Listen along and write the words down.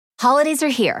Holidays are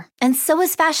here, and so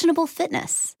is fashionable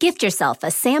fitness. Gift yourself a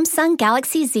Samsung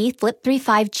Galaxy Z Flip 3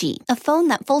 5G, a phone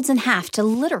that folds in half to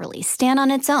literally stand on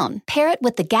its own. Pair it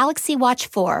with the Galaxy Watch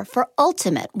 4 for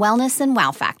ultimate wellness and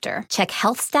wow factor. Check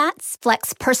health stats,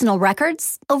 flex personal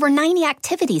records. Over 90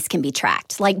 activities can be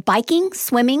tracked, like biking,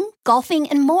 swimming, golfing,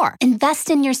 and more. Invest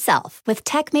in yourself with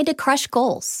tech made to crush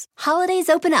goals. Holidays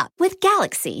open up with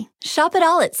Galaxy. Shop it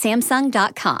all at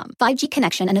Samsung.com. 5G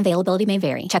connection and availability may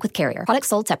vary. Check with carrier. Products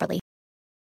sold separately.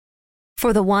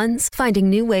 For the ones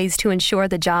finding new ways to ensure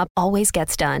the job always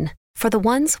gets done. For the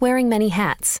ones wearing many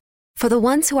hats. For the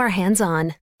ones who are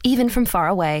hands-on, even from far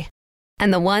away.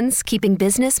 And the ones keeping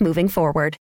business moving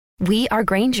forward. We are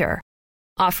Grainger,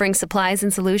 offering supplies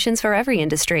and solutions for every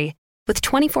industry, with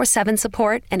 24/7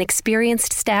 support and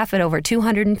experienced staff at over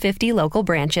 250 local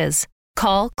branches.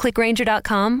 Call, click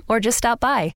Grainger.com, or just stop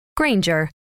by. Grainger,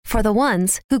 for the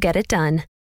ones who get it done.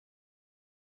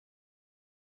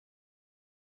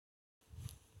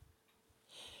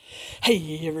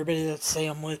 Hey everybody, that's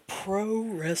Sam with Pro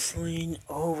Wrestling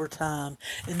Overtime,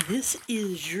 and this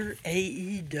is your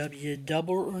AEW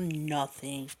Double or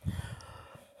Nothing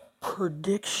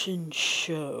prediction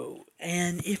show.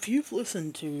 And if you've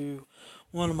listened to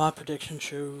one of my prediction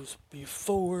shows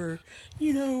before,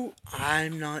 you know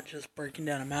I'm not just breaking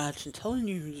down a match and telling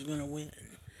you who's going to win.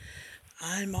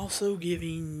 I'm also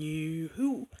giving you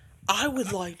who I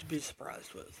would like to be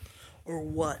surprised with, or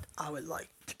what I would like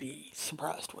to be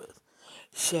surprised with.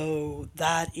 So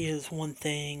that is one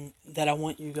thing that I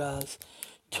want you guys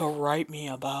to write me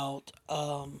about.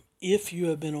 If you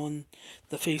have been on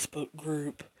the Facebook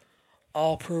group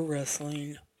All Pro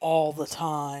Wrestling all the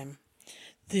time,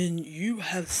 then you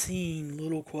have seen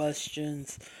little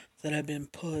questions that have been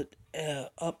put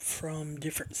up from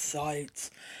different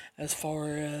sites as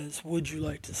far as, would you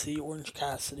like to see Orange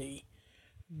Cassidy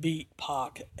beat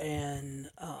Pac and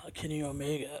Kenny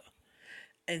Omega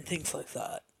and things like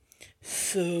that.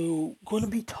 So, going to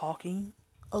be talking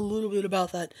a little bit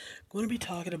about that. Going to be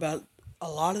talking about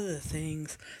a lot of the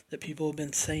things that people have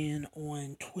been saying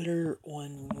on Twitter,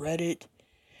 on Reddit,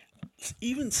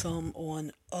 even some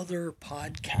on other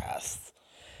podcasts.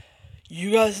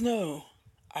 You guys know,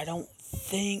 I don't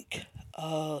think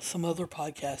some other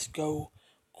podcasts go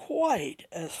quite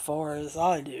as far as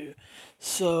I do.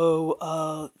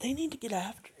 So, they need to get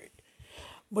after it.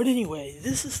 But anyway,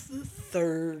 this is the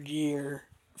third year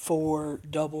for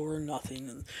Double or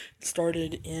Nothing. It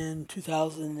started in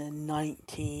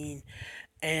 2019,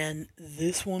 and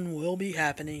this one will be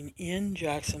happening in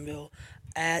Jacksonville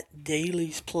at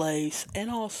Daly's Place and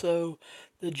also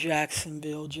the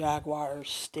Jacksonville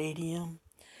Jaguars Stadium.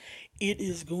 It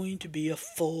is going to be a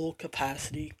full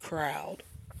capacity crowd.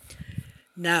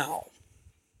 Now,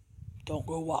 don't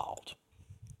go wild.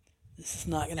 This is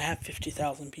not going to have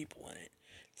 50,000 people in it.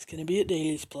 It's going to be at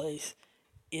Daly's Place.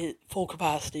 Full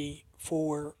capacity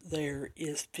for there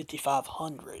is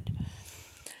 5,500.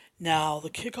 Now, the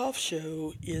kickoff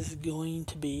show is going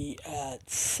to be at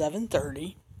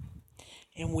 7:30,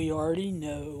 and we already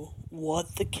know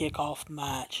what the kickoff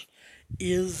match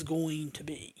is going to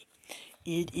be.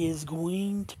 It is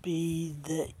going to be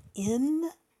the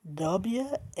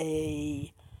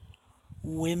NWA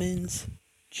Women's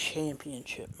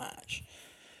Championship match.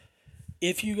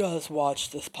 If you guys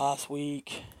watched this past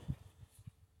week,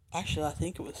 actually I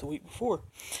think it was the week before,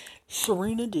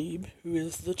 Serena Deeb, who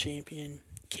is the champion,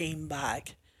 came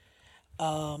back.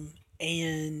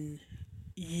 And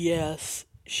yes,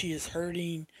 she is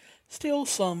hurting still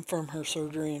some from her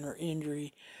surgery and her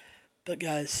injury. But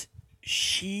guys,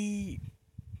 she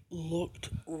looked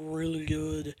really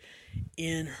good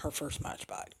in her first match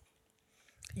back.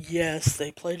 Yes,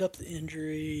 they played up the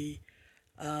injury.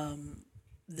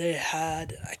 They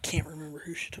had, I can't remember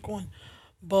who she took on,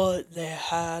 but they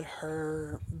had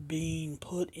her being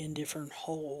put in different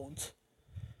holds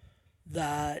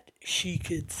that she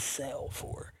could sell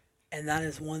for. And that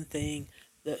is one thing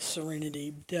that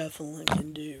Serenity definitely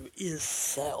can do, is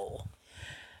sell.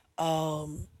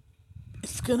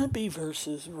 It's going to be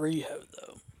versus Riho,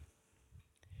 though.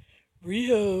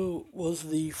 Riho was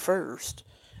the first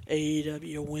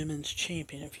AEW Women's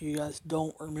Champion, if you guys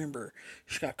don't remember.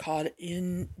 She got caught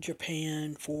in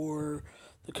Japan for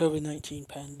the COVID-19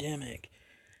 pandemic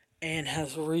and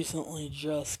has recently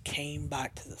just came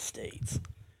back to the States.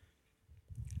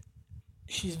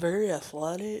 She's very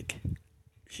athletic.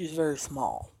 She's very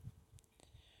small.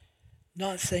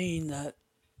 Not saying that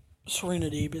Serena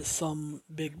Deeb is some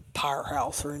big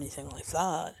powerhouse or anything like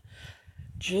that.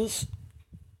 Just,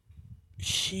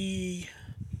 she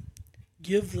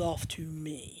gives off to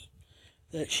me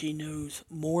that she knows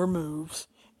more moves,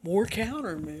 more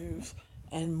counter moves,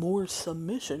 and more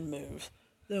submission moves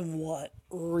than what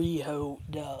Riho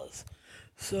does.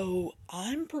 So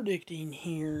I'm predicting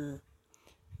here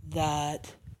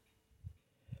that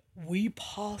we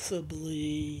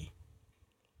possibly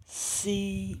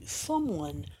see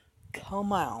someone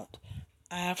come out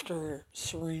after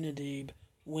Serena Deeb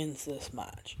wins this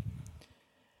match.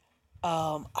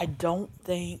 I don't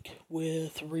think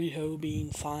with Riho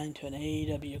being signed to an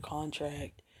AEW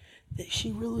contract that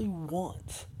she really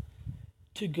wants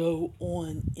to go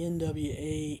on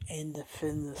NWA and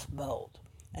defend this belt.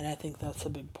 And I think that's a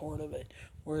big part of it.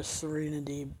 Whereas Serena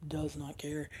Deeb does not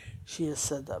care. She has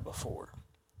said that before.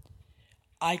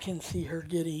 I can see her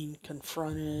getting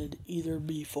confronted either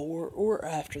before or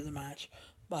after the match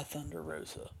by Thunder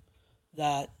Rosa.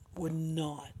 That would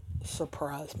not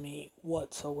surprise me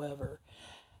whatsoever.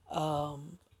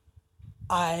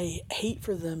 I hate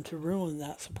for them to ruin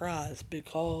that surprise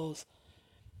because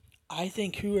I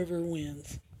think whoever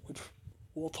wins, which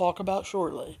we'll talk about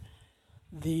shortly,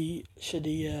 the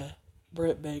Shadia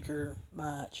Britt Baker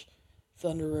match,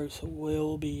 Thunder Rosa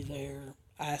will be there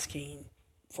asking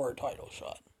for a title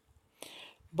shot.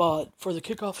 But for the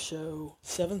kickoff show,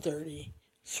 7:30,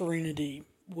 Serena Deeb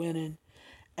winning,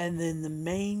 and then the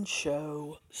main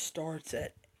show starts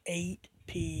at 8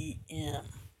 p.m.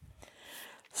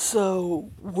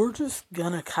 So we're just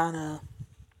gonna kind of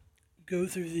go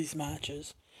through these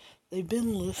matches. They've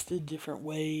been listed different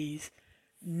ways.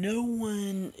 No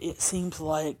one, it seems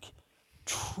like,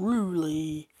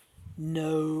 truly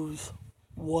knows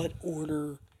what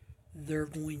order they're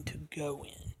going to go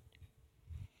in.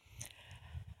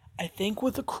 I think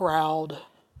with the crowd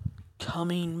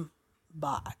coming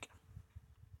back,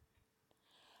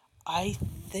 I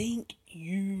think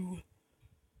you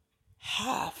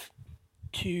have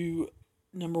to,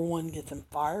 number one, get them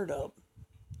fired up,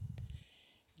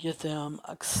 get them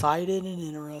excited and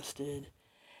interested,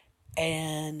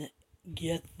 and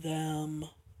get them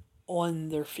on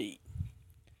their feet.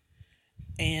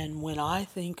 And when I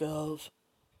think of,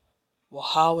 well,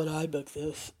 how would I book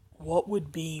this? What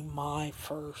would be my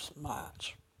first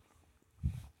match?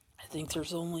 I think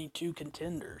there's only two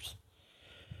contenders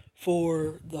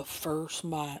for the first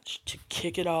match to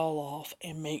kick it all off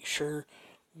and make sure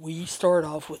we start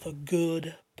off with a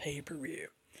good pay-per-view.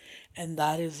 And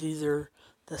that is either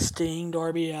the Sting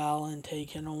Darby Allin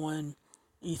taking on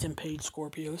Ethan Page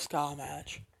Scorpio Sky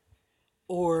match,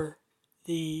 or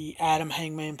the Adam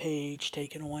Hangman Page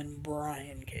taking on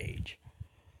Brian Cage.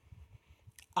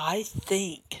 I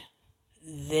think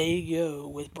they go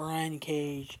with Brian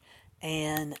Cage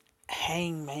and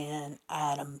Hangman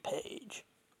Adam Page.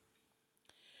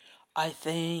 I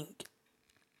think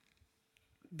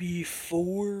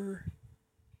before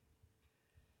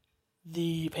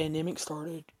the pandemic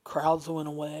started, crowds went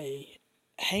away.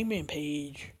 Hangman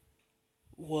Page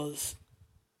was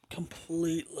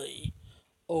completely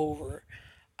over.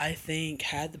 I think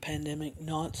had the pandemic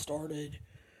not started,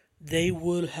 they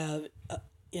would have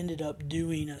ended up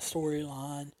doing a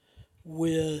storyline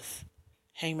with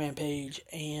Hangman Page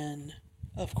and,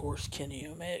 of course, Kenny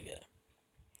Omega.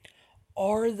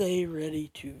 Are they ready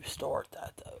to start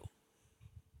that, though?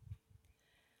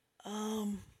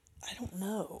 I don't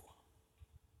know.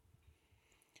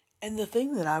 And the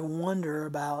thing that I wonder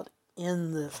about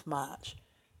in this match,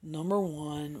 number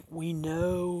one, we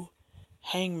know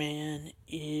Hangman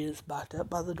is backed up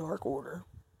by the Dark Order.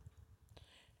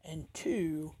 And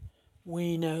two,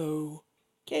 we know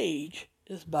Cage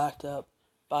is backed up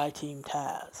by Team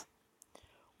Taz.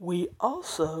 We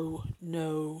also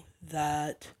know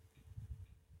that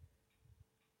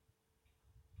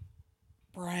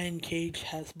Brian Cage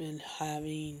has been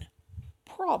having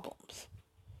problems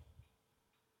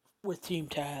with Team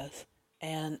Taz,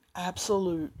 and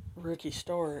absolute Ricky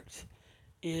Starks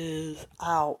is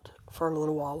out for a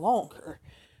little while longer,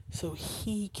 so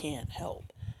he can't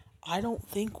help. I don't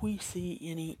think we see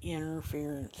any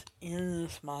interference in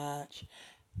this match.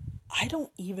 I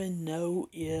don't even know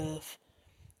if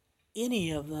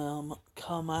any of them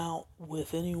come out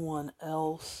with anyone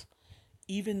else,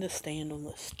 even to stand on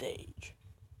the stage.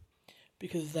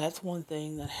 Because that's one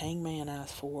thing that Hangman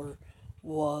asked for,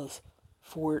 was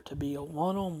for it to be a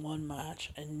one-on-one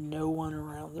match and no one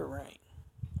around the ring.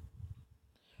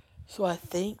 So I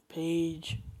think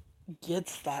Page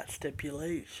gets that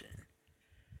stipulation.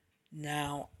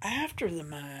 Now, after the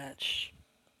match,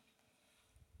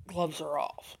 gloves are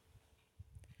off.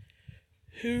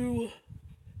 Who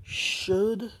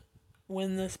should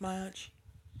win this match?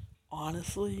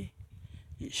 Honestly,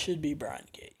 it should be Brian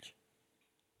Cage.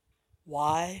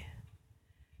 Why?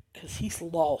 Because he's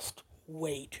lost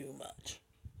way too much.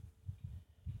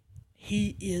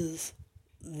 He is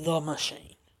the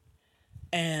Machine.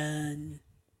 And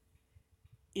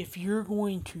if you're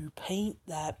going to paint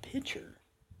that picture,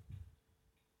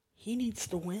 he needs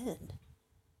to win.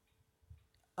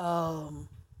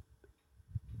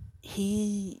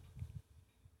 He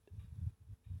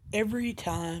every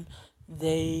time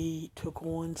they took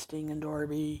on Sting and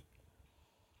Darby,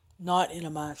 not in a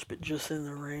match but just in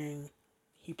the ring,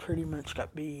 he pretty much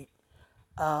got beat.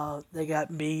 They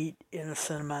got beat in a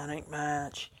cinematic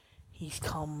match. He's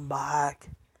come back.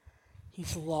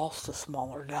 He's lost to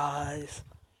smaller guys.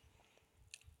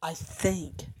 I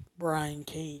think Brian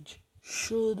Cage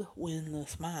should win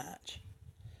this match.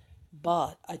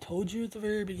 But I told you at the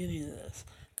very beginning of this,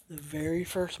 the very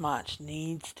first match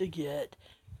needs to get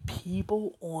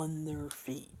people on their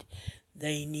feet.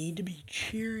 They need to be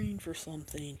cheering for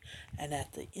something, and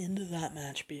at the end of that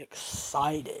match be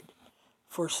excited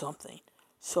for something.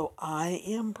 So I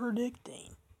am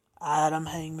predicting Adam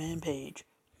Hangman Page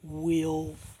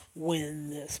will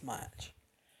win this match.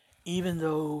 Even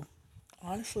though,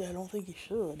 honestly, I don't think he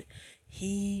should.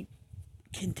 He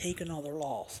can take another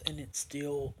loss and it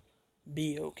still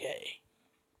be okay.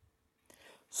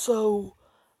 So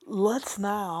let's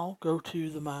now go to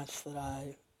the match that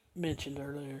I mentioned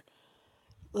earlier.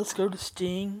 Let's go to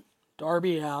Sting,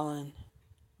 Darby Allin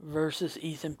versus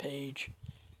Ethan Page,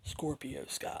 Scorpio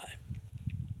Sky.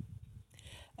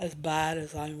 As bad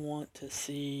as I want to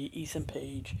see Ethan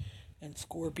Page and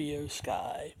Scorpio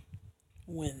Sky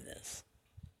win this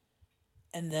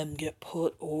and them get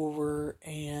put over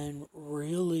and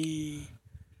really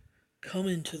come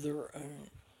into their own.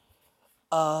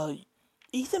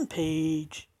 Ethan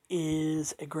Page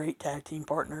is a great tag team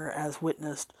partner, as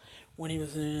witnessed when he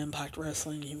was in Impact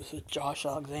Wrestling. He was with Josh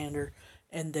Alexander,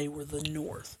 and they were the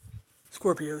North.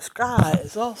 Scorpio Sky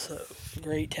is also a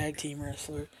great tag team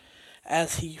wrestler,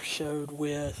 as he showed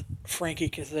with Frankie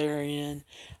Kazarian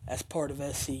as part of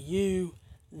SCU.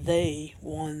 They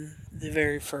won the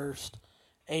very first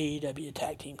AEW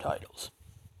tag team titles.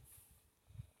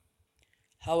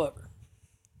 However,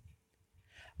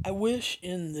 I wish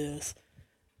in this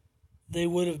they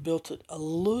would have built it a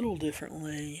little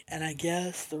differently, and I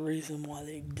guess the reason why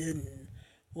they didn't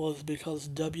was because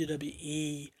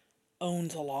WWE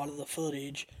owns a lot of the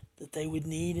footage that they would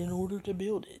need in order to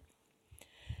build it.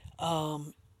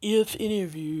 If any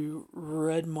of you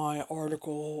read my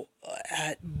article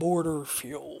at Border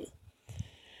Fuel,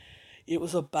 it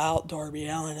was about Darby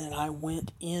Allin, and I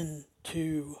went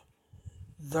into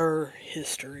their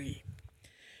history.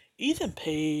 Ethan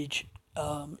Page,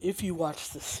 if you watch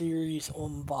the series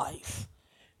on Vice,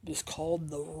 is called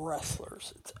The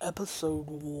Wrestlers. It's episode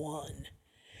 1.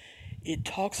 It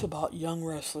talks about young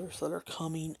wrestlers that are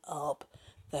coming up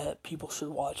that people should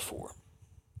watch for.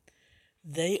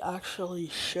 They actually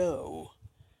show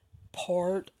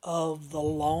part of the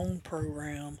long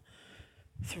program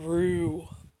through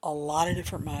a lot of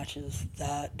different matches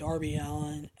that Darby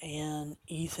Allin and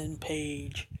Ethan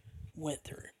Page went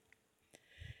through.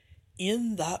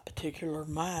 In that particular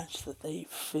match that they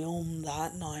filmed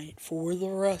that night for the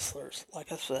wrestlers,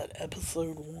 like I said,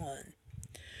 episode 1,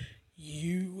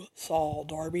 you saw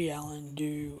Darby Allin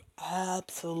do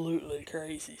absolutely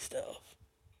crazy stuff.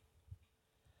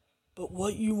 But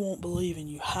what you won't believe, and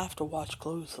you have to watch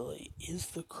closely, is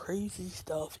the crazy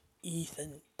stuff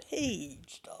Ethan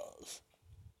Page does.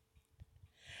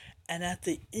 And at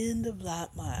the end of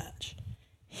that match,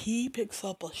 he picks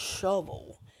up a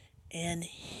shovel and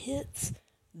hits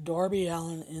Darby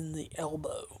Allin in the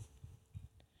elbow.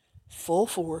 Full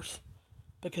force,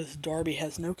 because Darby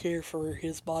has no care for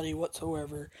his body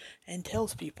whatsoever and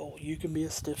tells people, you can be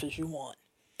as stiff as you want.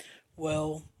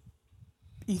 Well,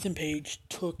 Ethan Page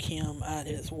took him at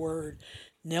his word,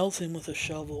 nails him with a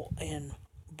shovel, and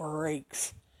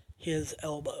breaks his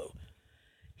elbow.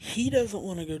 He doesn't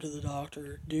want to go to the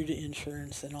doctor due to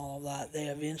insurance and all of that. They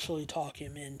eventually talk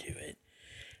him into it.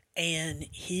 And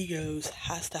he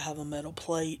has to have a metal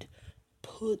plate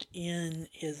put in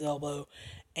his elbow.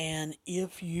 And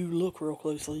if you look real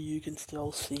closely, you can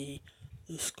still see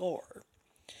the scar.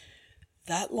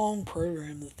 That long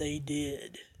program that they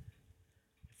did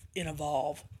in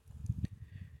Evolve,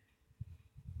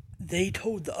 they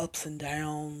told the ups and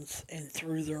downs and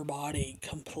threw their body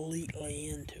completely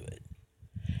into it.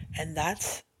 And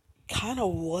that's kind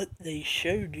of what they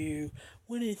showed you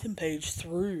when Ethan Page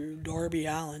threw Darby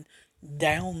Allin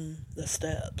down the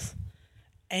steps.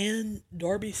 And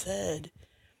Darby said,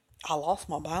 I lost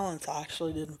my balance. I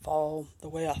actually didn't fall the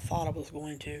way I thought I was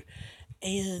going to.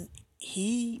 And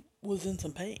he was in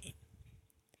some pain.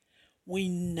 We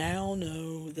now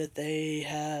know that they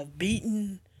have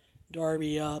beaten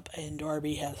Darby up, and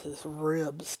Darby has his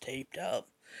ribs taped up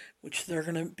which they're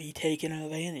going to be taken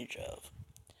advantage of.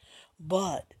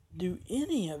 But do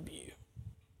any of you,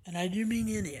 and I do mean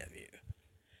any of you,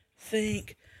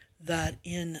 think that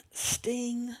in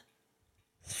Sting's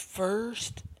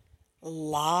first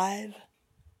live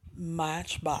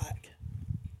match back,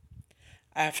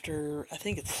 after I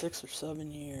think it's 6 or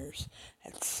 7 years,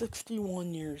 at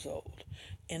 61 years old,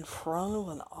 in front of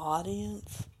an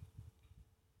audience,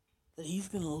 that he's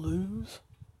going to lose?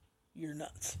 You're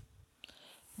nuts.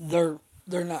 They're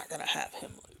not going to have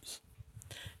him lose.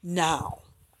 Now,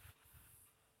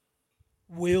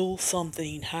 will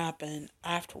something happen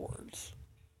afterwards?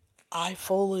 I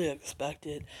fully expect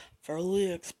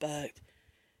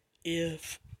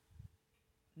if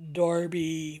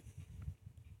Darby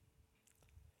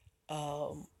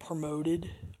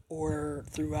promoted or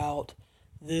threw out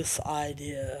this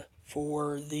idea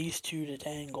for these two to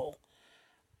tangle,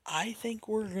 I think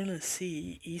we're going to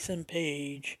see Ethan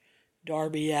Page,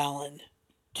 Darby Allin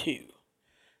 2.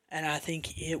 And I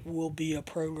think it will be a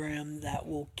program that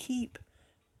will keep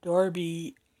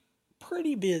Darby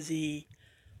pretty busy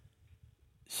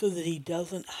so that he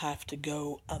doesn't have to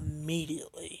go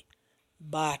immediately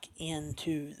back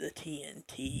into the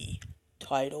TNT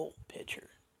title picture.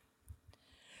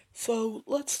 So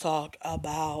let's talk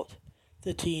about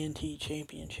the TNT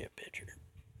Championship picture.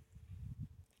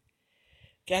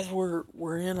 Guys,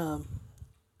 we're in a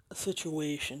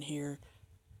situation here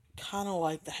kind of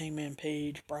like the Hangman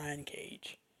Page, Brian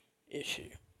Cage issue.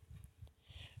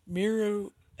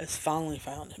 Miro has finally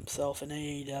found himself in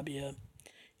AEW.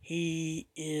 He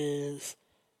is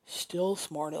still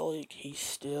smart aleck. He's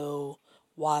still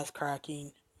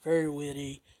wisecracking, very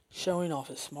witty, showing off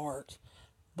his smarts,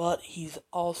 but he's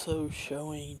also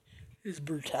showing his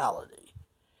brutality.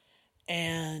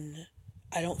 And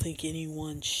I don't think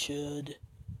anyone should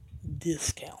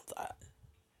discount that.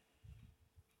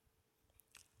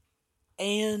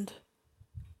 And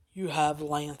you have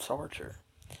Lance Archer.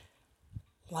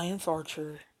 Lance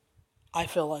Archer, I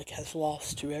feel like, has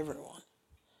lost to everyone.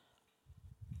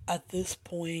 At this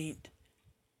point,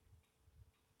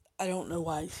 I don't know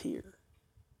why he's here.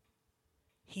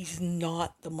 He's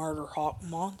not the Murder Hawk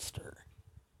monster.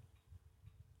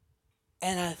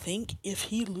 And I think if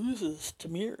he loses to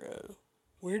Miro,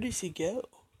 where does he go?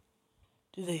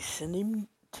 Do they send him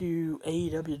to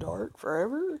AEW Dark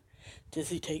forever? Does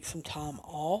he take some time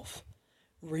off,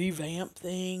 revamp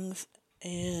things,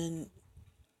 and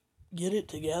get it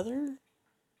together?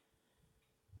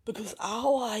 Because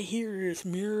all I hear is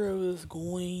Miro is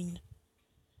going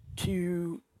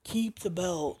to keep the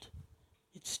belt.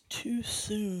 It's too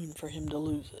soon for him to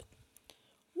lose it.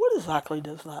 What exactly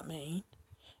does that mean?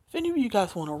 If any of you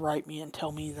guys want to write me and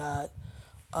tell me that,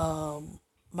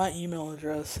 my email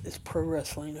address is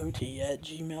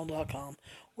prowrestlingot@gmail.com,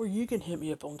 or you can hit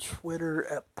me up on Twitter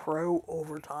at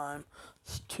ProOvertime.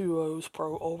 It's 2 O's,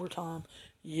 ProOvertime.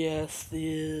 Yes,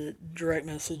 the direct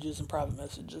messages and private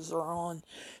messages are on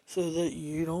so that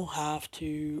you don't have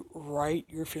to write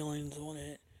your feelings on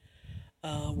it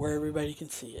where everybody can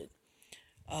see it.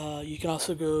 You can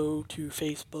also go to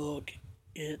Facebook.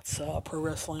 It's Pro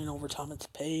Wrestling Overtime, its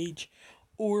page.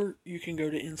 Or you can go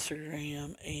to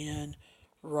Instagram and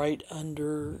right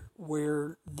under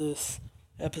where this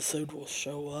episode will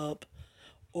show up.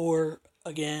 Or,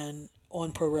 again,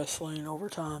 on Pro Wrestling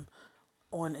Overtime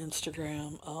on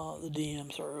Instagram, the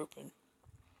DMs are open.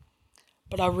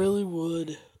 But I really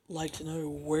would like to know,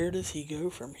 where does he go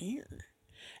from here?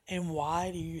 And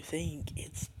why do you think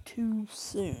it's too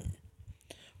soon?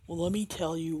 Well, let me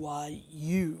tell you why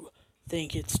you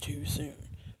think it's too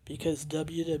soon. Because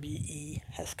WWE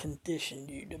has conditioned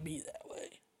you to be that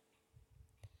way.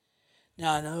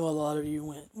 Now, I know a lot of you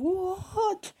went,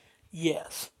 what?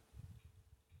 Yes.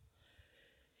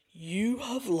 You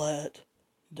have let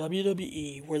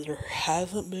WWE, where there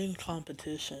hasn't been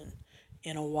competition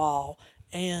in a while,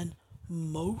 and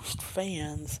most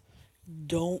fans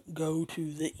don't go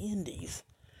to the indies.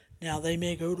 Now, they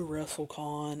may go to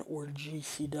WrestleCon or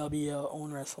GCW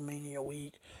on WrestleMania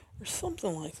week or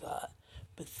something like that,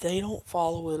 but they don't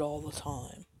follow it all the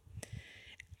time.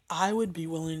 I would be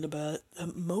willing to bet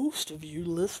that most of you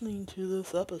listening to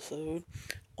this episode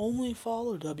only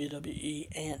follow WWE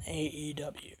and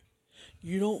AEW.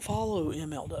 You don't follow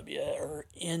MLW or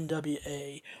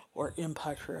NWA or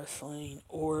Impact Wrestling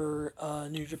or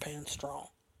New Japan Strong.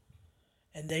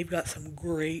 And they've got some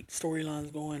great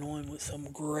storylines going on with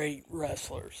some great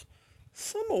wrestlers.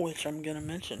 Some of which I'm going to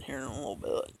mention here in a little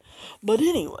bit. But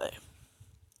anyway,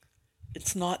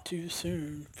 it's not too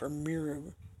soon for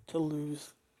Miro to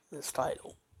lose this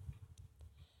title.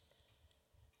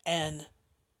 And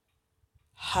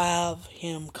have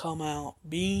him come out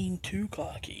being too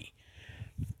cocky,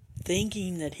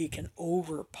 thinking that he can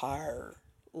overpower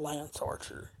Lance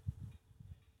Archer,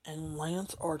 and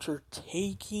Lance Archer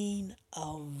taking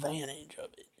advantage of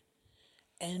it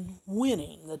and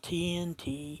winning the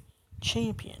TNT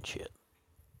Championship.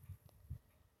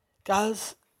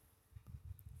 Guys,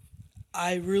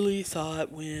 I really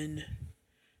thought when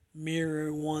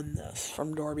Miro won this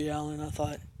from Darby Allin, I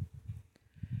thought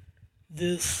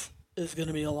this is going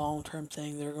to be a long-term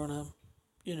thing. They're going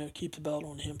to, keep the belt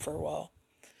on him for a while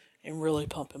and really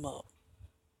pump him up.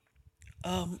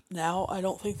 Now I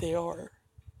don't think they are.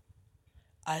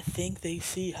 I think they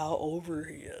see how over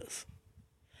he is.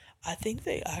 I think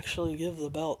they actually give the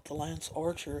belt to Lance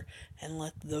Archer and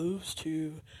let those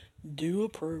two do a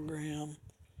program.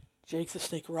 Jake the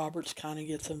Snake Roberts kind of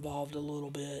gets involved a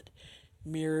little bit.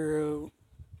 Miro,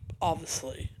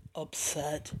 obviously,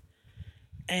 upset.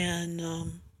 And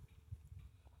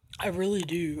I really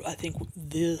do. I think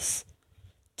this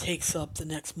takes up the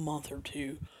next month or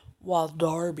two, while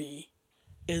Darby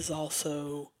is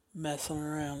also messing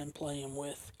around and playing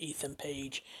with Ethan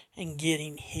Page and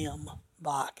getting him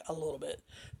back a little bit.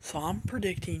 So I'm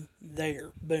predicting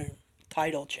there, boom,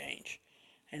 title change.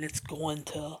 And it's going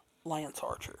to Lance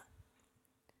Archer.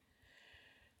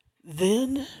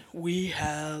 Then we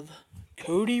have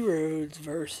Cody Rhodes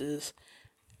versus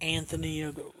Anthony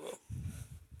Ogogo.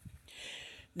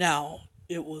 Now,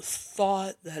 it was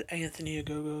thought that Anthony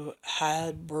Ogogo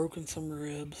had broken some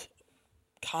ribs,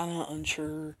 kind of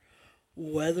unsure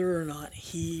whether or not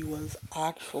he was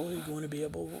actually going to be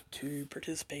able to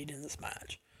participate in this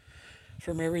match.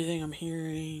 From everything I'm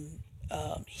hearing,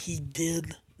 he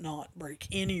did not break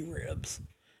any ribs.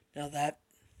 Now that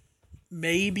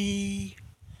may be,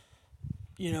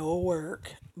 a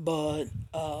work, but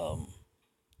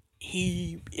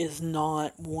he is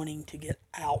not wanting to get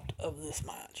out of this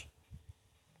match.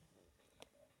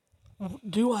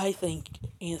 Do I think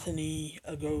Anthony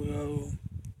Ogogo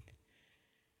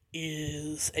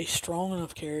is a strong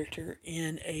enough character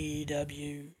in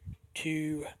AEW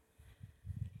to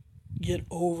get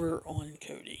over on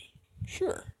Cody?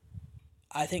 Sure.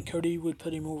 I think Cody would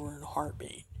put him over in a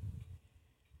heartbeat.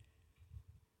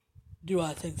 Do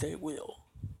I think they will?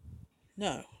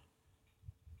 No.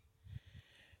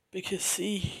 Because,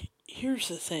 see, here's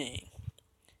the thing.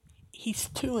 He's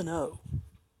 2-0.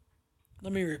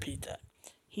 Let me repeat that.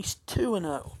 He's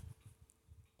 2-0.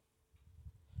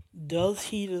 Does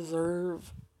he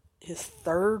deserve his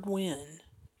third win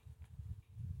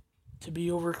to be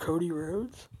over Cody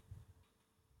Rhodes?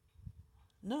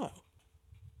 No.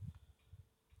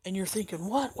 And you're thinking,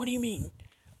 what? What do you mean?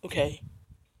 Okay.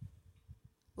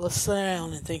 Let's sit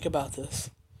down and think about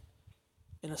this.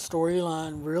 In a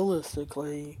storyline,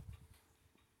 realistically,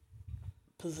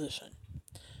 position.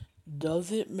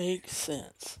 Does it make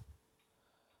sense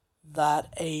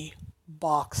that a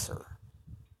boxer,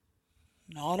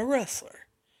 not a wrestler,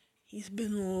 he's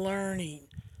been learning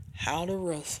how to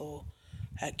wrestle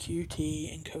at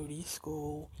QT and Cody's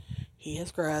school. He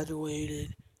has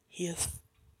graduated. He has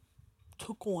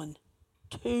took on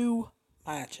 2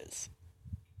 matches.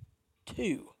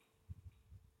 2.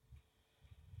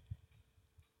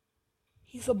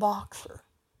 He's a boxer.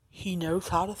 He knows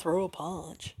how to throw a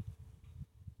punch.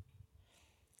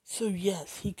 So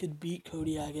yes, he could beat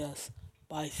Cody, I guess,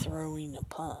 by throwing a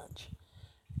punch.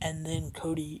 And then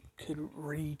Cody could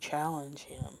re-challenge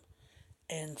him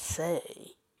and say,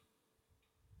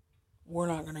 we're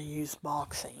not going to use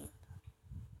boxing.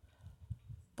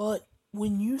 But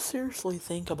when you seriously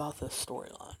think about this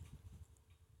storyline,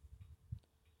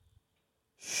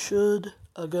 should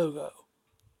Ogogo,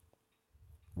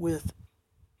 with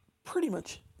pretty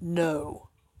much no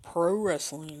pro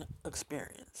wrestling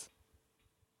experience,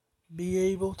 be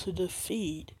able to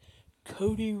defeat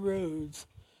Cody Rhodes,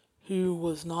 who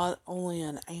was not only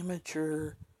an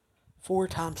amateur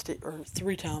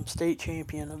 3-time state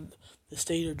champion of the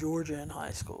state of Georgia in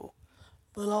high school,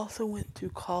 but also went to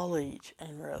college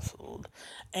and wrestled,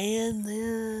 and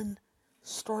then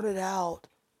started out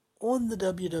on the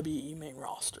WWE main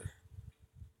roster?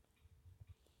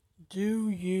 Do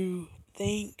you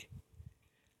think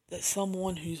that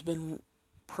someone who's been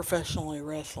professionally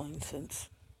wrestling since,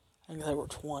 I think they were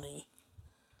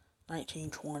 19,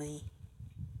 20,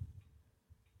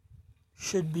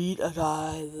 should beat a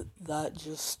guy that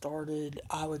just started,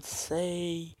 I would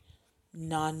say,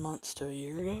 9 months to a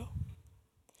year ago?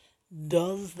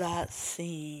 Does that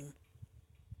seem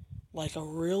like a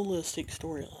realistic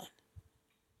storyline?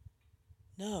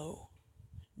 No.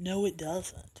 No, it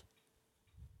doesn't.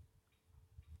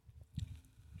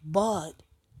 But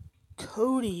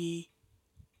Cody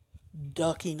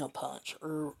ducking a punch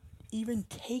or even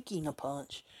taking a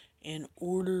punch in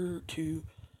order to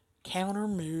counter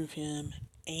move him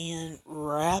and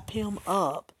wrap him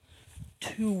up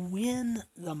to win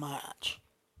the match.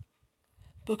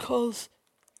 Because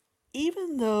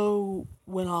even though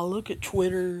when I look at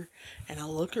Twitter and I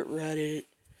look at Reddit,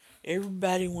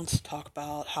 everybody wants to talk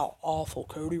about how awful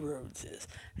Cody Rhodes is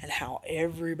and how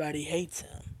everybody hates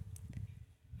him.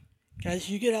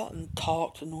 Guys, you get out and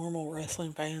talk to normal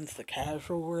wrestling fans, the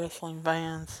casual wrestling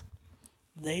fans,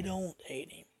 they don't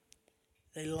hate him.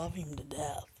 They love him to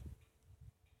death.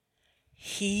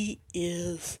 He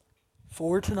is,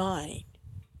 for tonight,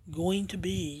 going to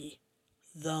be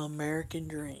the American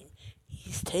Dream.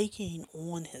 He's taking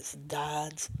on his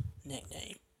dad's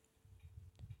nickname.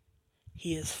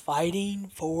 He is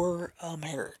fighting for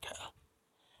America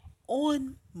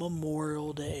on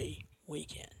Memorial Day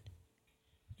weekend.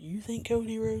 Do you think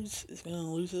Cody Rhodes is going to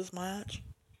lose this match?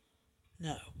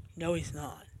 No, he's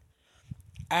not.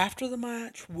 After the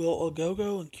match, will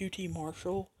Ogogo and QT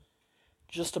Marshall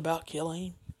just about kill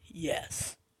him?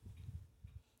 Yes.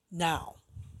 Now,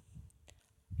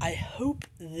 I hope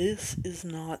this is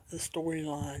not the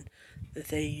storyline that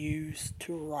they use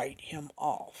to write him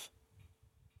off.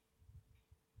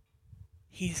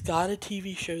 He's got a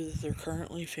TV show that they're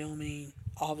currently filming.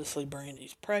 Obviously,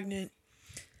 Brandy's pregnant.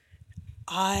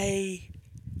 I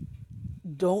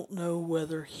don't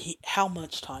know how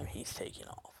much time he's taking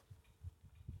off.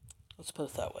 Let's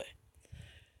put it that way.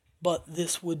 But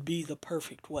this would be the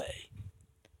perfect way.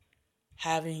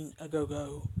 Having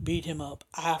Ogogo beat him up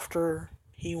after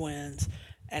he wins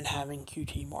and having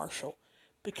QT Marshall.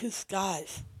 Because,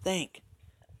 guys,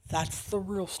 that's the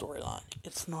real storyline.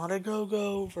 It's not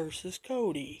Ogogo versus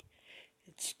Cody.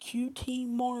 It's QT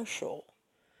Marshall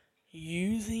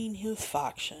using his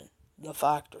faction, the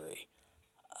Factory,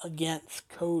 against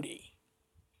Cody.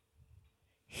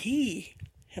 He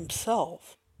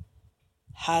himself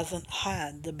hasn't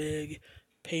had the big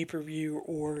pay-per-view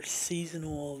or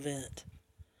seasonal event.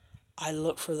 I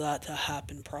look for that to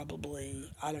happen probably,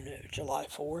 July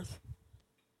 4th?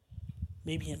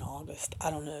 Maybe in August.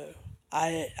 I don't know.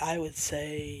 I would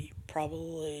say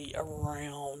probably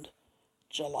around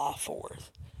July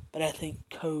 4th. But I think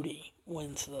Cody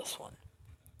wins this one.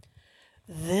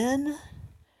 Then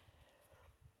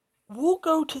we'll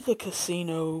go to the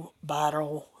Casino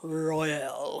Battle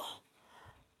Royale.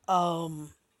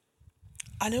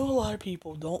 I know a lot of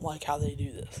people don't like how they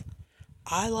do this.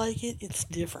 I like it. It's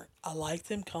different. I like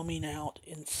them coming out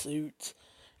in suits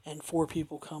and 4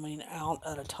 people coming out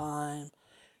at a time.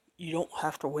 You don't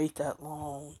have to wait that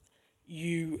long.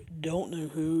 You don't know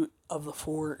who of the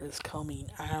 4 is coming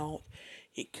out.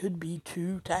 It could be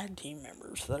 2 tag team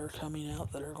members that are coming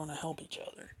out that are going to help each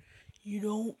other. You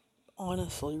don't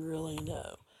honestly really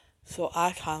know. So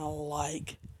I kind of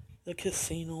like the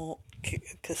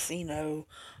casino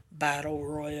battle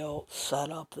royale set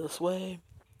up this way.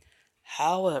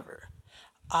 However,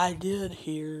 I did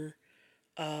hear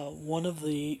one of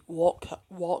the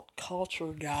Walt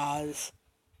Culture guys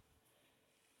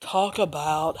talk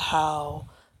about how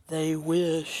they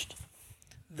wished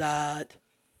that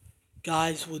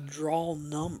guys would draw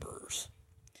numbers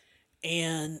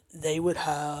and they would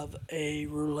have a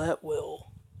roulette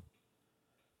wheel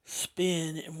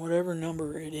spin, and whatever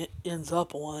number it ends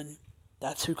up on,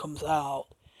 that's who comes out,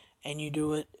 and you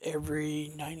do it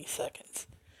every 90 seconds.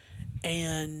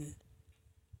 And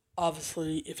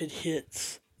obviously, if it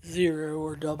hits 0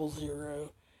 or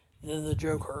 00, then the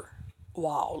Joker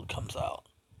Wild comes out.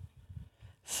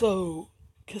 So,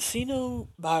 Casino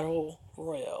Battle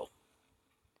Royale.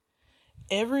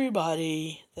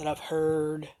 Everybody that I've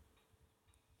heard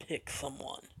pick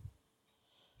someone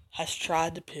has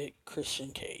tried to pick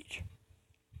Christian Cage.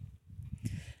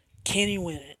 Can he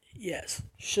win it? Yes.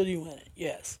 Should he win it?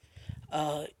 Yes.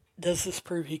 Does this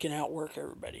prove he can outwork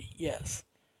everybody? Yes.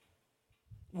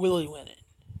 Will he win it?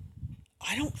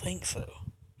 I don't think so.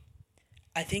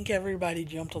 I think everybody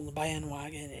jumped on the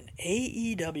bandwagon, and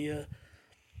AEW,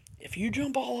 if you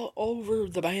jump all over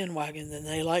the bandwagon, then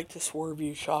they like to swerve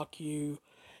you, shock you,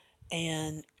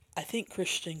 and I think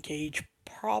Christian Cage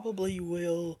probably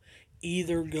will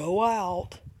either go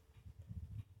out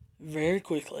very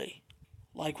quickly,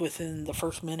 like within the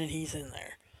first minute he's in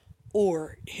there,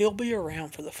 or he'll be around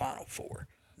for the final 4,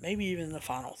 maybe even the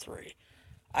final 3.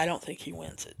 I don't think he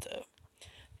wins it, though.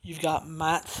 You've got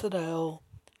Matt Sydal,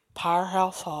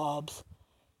 Powerhouse Hobbs,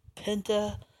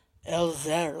 Penta El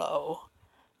Zerlo,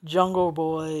 Jungle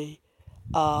Boy,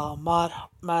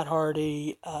 Matt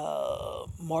Hardy,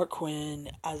 Mark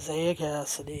Quinn, Isaiah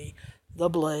Cassidy, The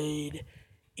Blade,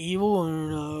 Evil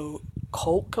Uno,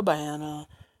 Colt Cabana,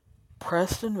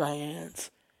 Preston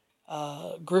Vance,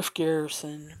 Griff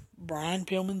Garrison, Brian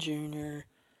Pillman Jr.,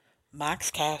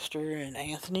 Max Caster, and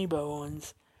Anthony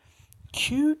Bowens,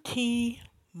 QT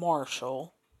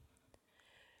Marshall,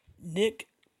 Nick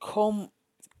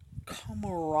Comoroto.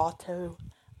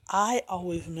 I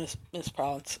always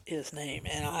mispronounce his name,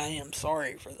 and I am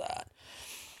sorry for that.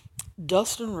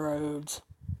 Dustin Rhodes,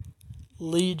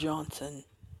 Lee Johnson.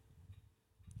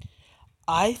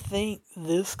 I think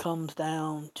this comes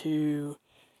down to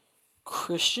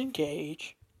Christian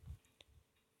Cage,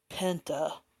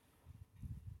 Penta,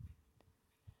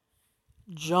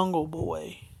 Jungle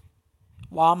Boy.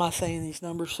 Why am I saying these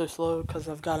numbers so slow? Because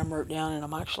I've got them wrote down and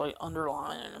I'm actually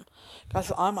underlining them.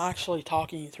 Guys, I'm actually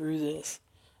talking through this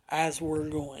as we're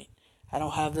going. I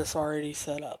don't have this already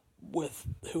set up with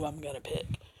who I'm going to pick.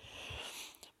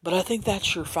 But I think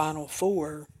that's your final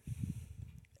four.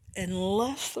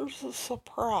 Unless there's a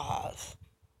surprise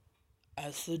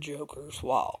as the Joker's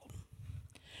Wild.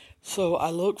 So I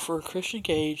look for Christian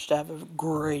Cage to have a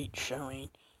great showing.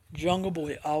 Jungle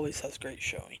Boy always has great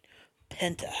showing.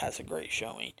 Penta has a great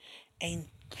showing. And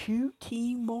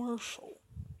QT Marshall.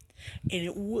 And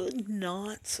it would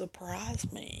not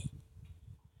surprise me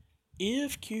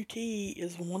if QT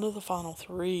is one of the final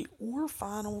three or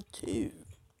final two.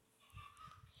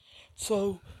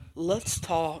 So let's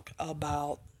talk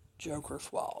about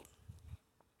Joker's Wild.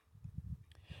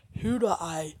 Who do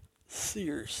I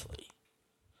seriously?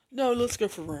 No, let's go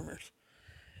for rumors.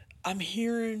 I'm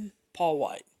hearing Paul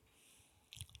White.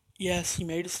 Yes, he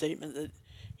made a statement that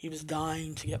he was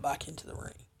dying to get back into the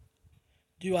ring.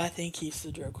 Do I think he's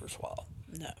the Joker's Wild?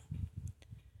 No.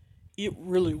 It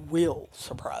really will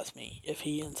surprise me if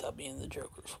he ends up being the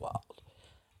Joker's Wild.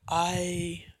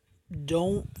 I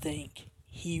don't think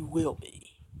he will be.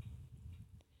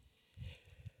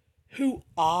 Who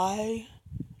I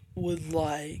would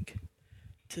like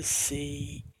to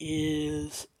see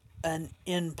is an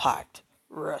Impact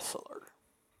wrestler.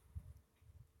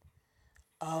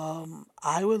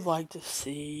 I would like to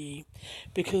see,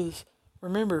 because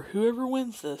remember, whoever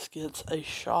wins this gets a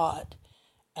shot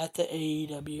at the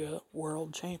AEW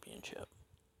World Championship.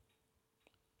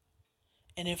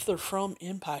 And if they're from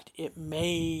Impact,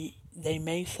 they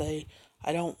may say,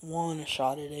 I don't want a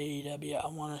shot at AEW, I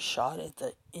want a shot at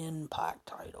the Impact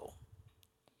title.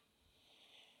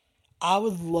 I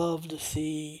would love to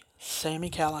see Sami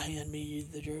Callihan be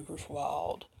the Joker's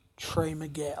Wild, Trey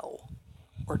Miguel,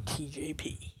 or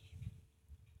TJP.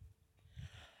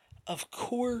 Of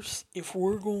course, if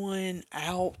we're going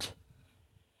out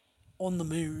on the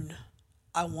moon,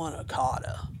 I want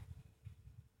Okada.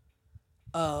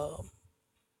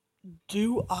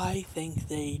 Do I think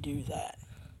they do that?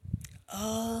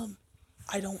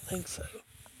 I don't think so.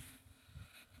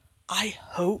 I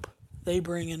hope they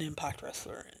bring an Impact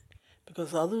wrestler in.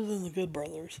 Because other than the Good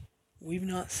Brothers, we've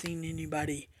not seen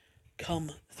anybody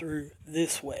come through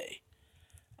this way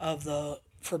of the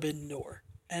Forbidden Door.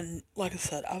 And like I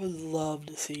said, I would love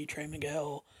to see Trey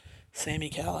Miguel, Sami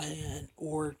Callihan,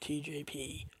 or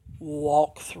TJP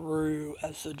walk through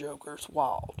as the Joker's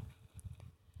Wild.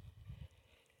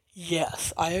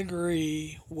 Yes, I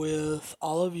agree with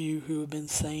all of you who have been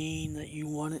saying that you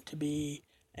want it to be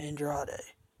Andrade.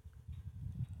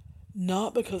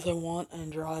 Not because I want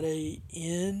Andrade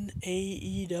in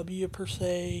AEW per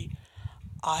se.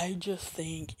 I just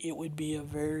think it would be a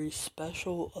very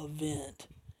special event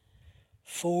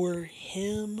for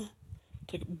him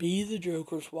to be the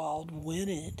Joker's Wild, win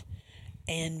it,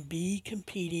 and be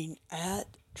competing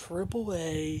at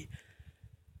AAA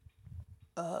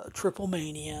Triple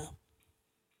Mania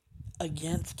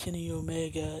against Kenny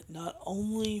Omega, not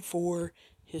only for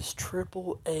his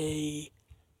AAA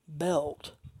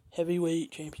belt,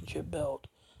 heavyweight championship belt,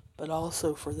 but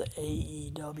also for the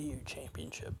AEW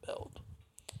championship belt.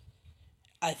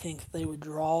 I think they would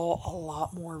draw a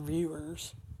lot more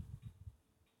viewers,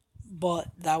 but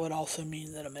that would also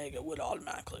mean that Omega would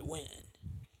automatically win.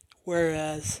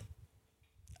 Whereas,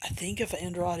 I think if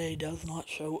Andrade does not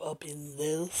show up in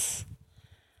this,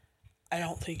 I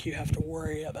don't think you have to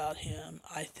worry about him.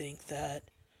 I think that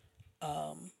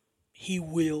he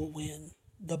will win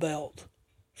the belt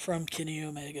from Kenny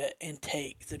Omega and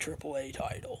take the AAA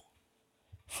title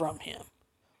from him.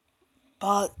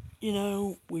 But,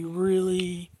 we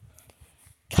really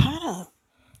kind of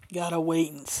gotta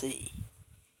wait and see.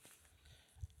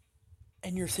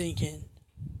 And you're thinking,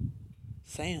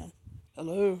 Sam,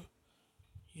 hello,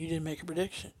 you didn't make a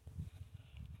prediction.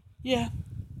 Yeah,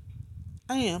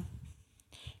 I am.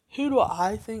 Who do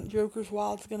I think Joker's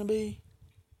Wild's gonna be?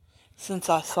 Since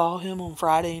I saw him on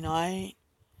Friday night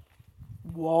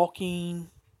walking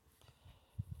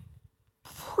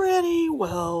pretty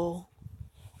well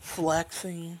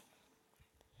flexing.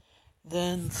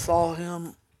 Then saw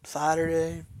him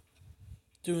Saturday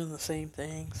doing the same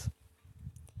things,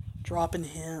 dropping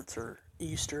hints or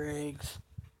Easter eggs.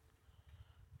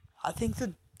 I think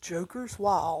the Joker's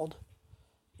Wild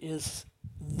is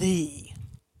the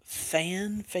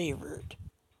fan favorite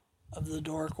of the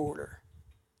Dark Order.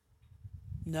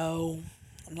 No,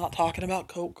 I'm not talking about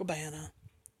Colt Cabana.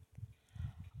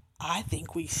 I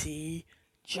think we see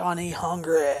Johnny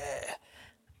Hungry.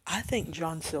 I think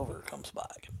John Silver comes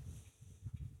back.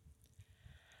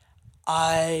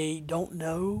 I don't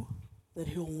know that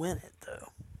he'll win it, though.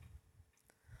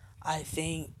 I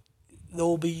think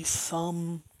there'll be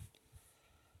some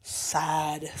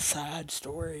sad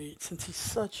story. Since he's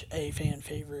such a fan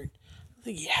favorite, I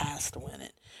think he has to win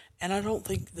it. And I don't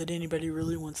think that anybody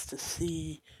really wants to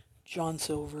see John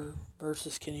Silver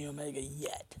versus Kenny Omega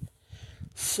yet.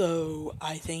 So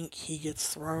I think he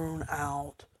gets thrown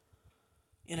out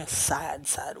in a sad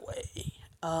way.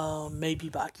 Maybe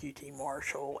by QT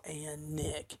Marshall and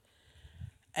Nick.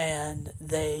 And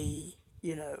they,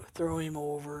 throw him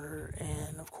over.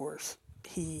 And of course,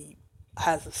 he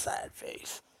has a sad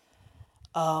face.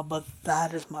 But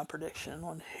that is my prediction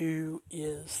on who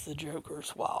is the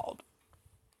Joker's Wild.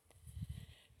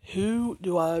 Who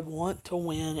do I want to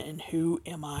win and who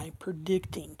am I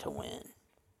predicting to win?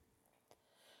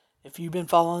 If you've been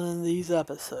following these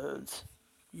episodes,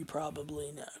 you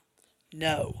probably know.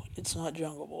 No, it's not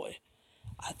Jungle Boy.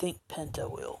 I think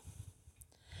Penta will.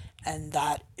 And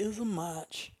that is a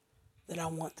match that I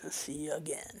want to see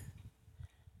again.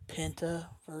 Penta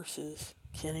versus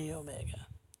Kenny Omega.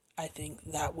 I think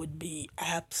that would be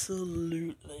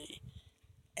absolutely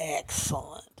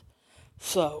excellent.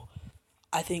 So,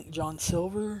 I think John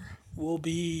Silver will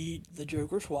be the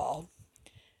Joker's Wild,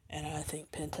 and I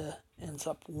think Penta ends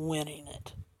up winning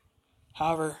it.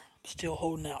 However, I'm still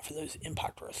holding out for those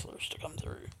Impact wrestlers to come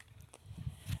through.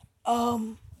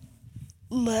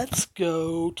 Let's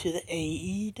go to the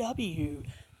AEW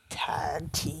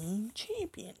Tag Team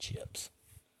Championships.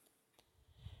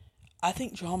 I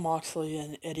think Jon Moxley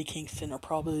and Eddie Kingston are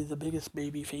probably the biggest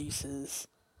baby faces,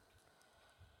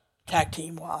 tag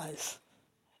team wise,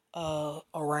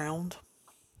 around.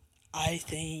 I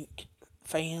think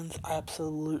fans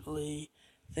absolutely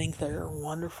think they're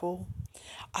wonderful.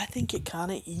 I think it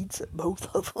kind of eats at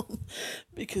both of them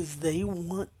because they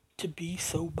want to be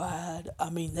so bad. I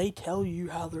mean, they tell you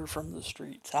how they're from the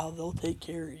streets, how they'll take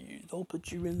care of you, they'll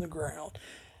put you in the ground,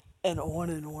 and on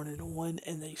and on and on,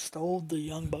 and they stole the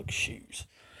Young Bucks' shoes.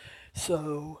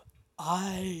 So,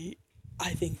 I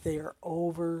think they are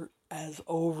over as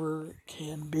over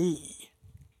can be.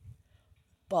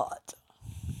 But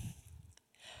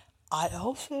I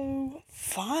also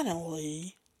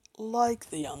finally like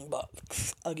the Young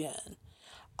Bucks again.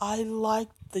 I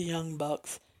liked the Young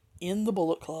Bucks in the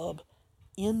Bullet Club,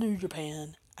 in New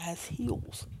Japan, as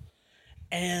heels.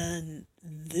 And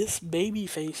this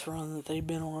babyface run that they've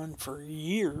been on for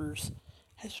years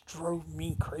has drove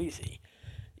me crazy.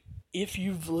 If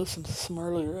you've listened to some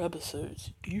earlier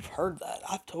episodes, you've heard that.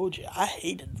 I've told you, I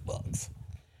hated the Bucks.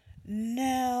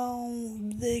 Now,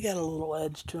 they got a little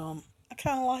edge to them. I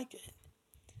kind of like it.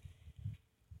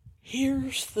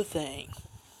 Here's the thing.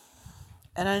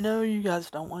 And I know you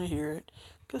guys don't want to hear it,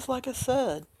 because like I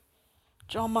said,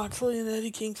 Jon Moxley and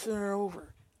Eddie Kingston are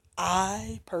over.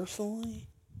 I, personally,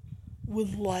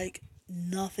 would like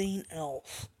nothing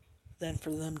else than for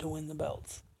them to win the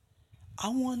belts. I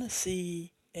want to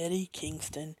see Eddie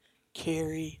Kingston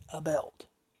carry a belt.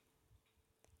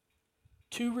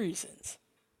 2 reasons.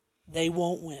 They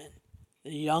won't win.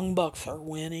 The Young Bucks are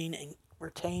winning and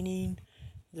retaining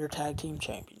their tag team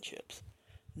championships.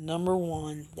 Number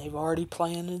 1, they've already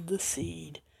planted the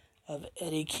seed of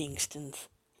Eddie Kingston's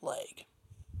leg.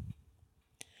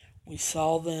 We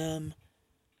saw them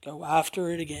go after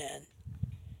it again.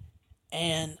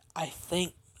 And I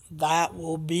think that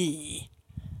will be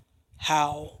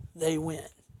how they win.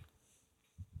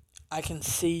 I can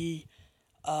see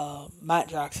Matt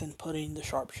Jackson putting the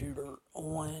sharpshooter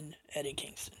on Eddie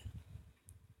Kingston.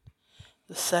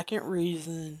 The second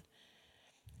reason,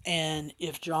 and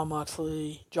if John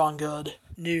Good,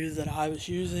 knew that I was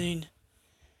using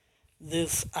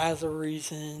this as a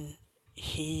reason,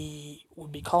 he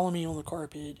would be calling me on the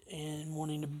carpet and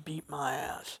wanting to beat my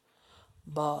ass.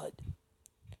 But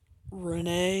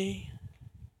Renee,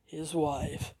 his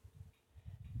wife,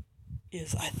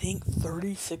 is, I think,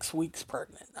 36 weeks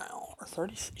pregnant now. Or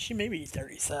 30, she may be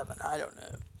 37, I don't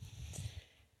know.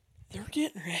 They're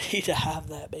getting ready to have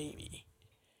that baby.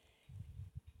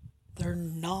 They're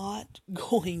not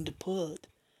going to put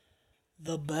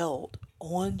the belt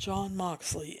on Jon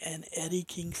Moxley and Eddie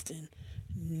Kingston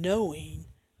knowing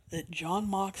that Jon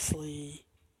Moxley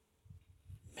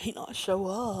may not show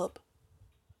up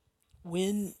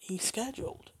when he's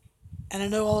scheduled. And I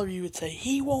know all of you would say,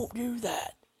 he won't do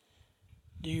that.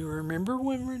 Do you remember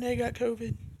when Renee got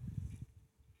COVID?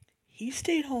 He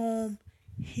stayed home.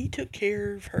 He took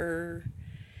care of her.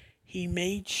 He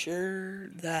made sure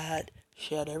that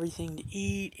she had everything to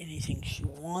eat, anything she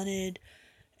wanted,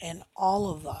 and all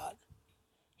of that.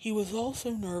 He was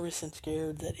also nervous and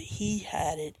scared that he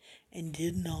had it and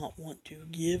did not want to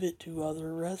give it to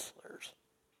other wrestlers.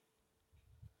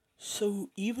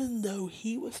 So even though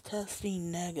he was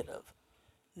testing negative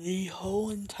the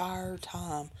whole entire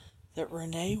time that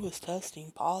Renee was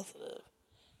testing positive,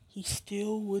 he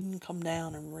still wouldn't come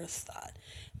down and risk that.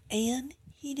 And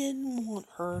he didn't want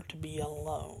her to be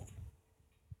alone.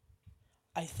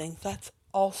 I think that's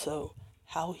also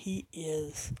how he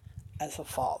is as a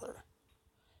father.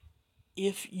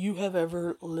 If you have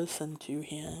ever listened to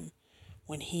him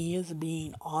when he is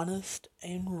being honest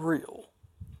and real,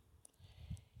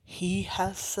 he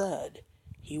has said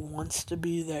he wants to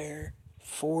be there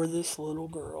for this little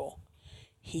girl.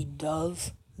 He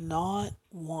does not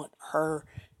want her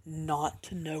not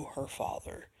to know her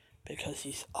father because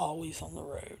he's always on the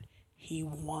road. He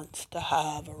wants to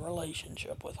have a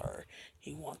relationship with her.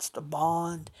 He wants to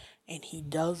bond, and he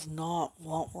does not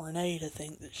want Renee to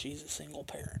think that she's a single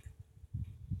parent.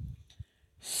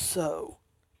 So,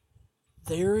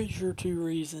 there is your two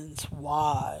reasons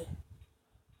why,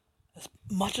 as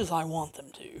much as I want them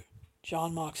to,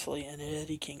 Jon Moxley and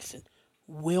Eddie Kingston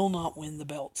will not win the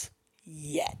belts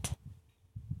yet.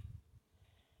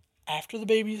 After the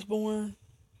baby's born,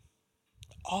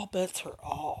 all bets are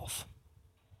off.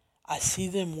 I see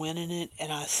them winning it,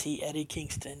 and I see Eddie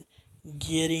Kingston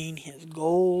getting his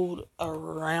gold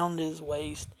around his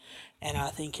waist, and I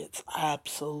think it's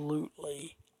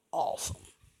absolutely awesome.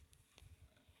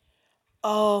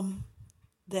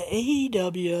 The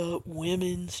AEW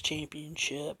Women's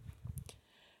Championship,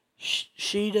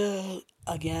 Shida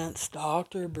against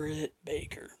Dr. Britt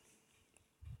Baker.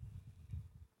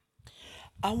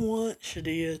 I want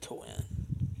Shida to win.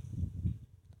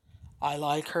 I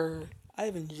like her.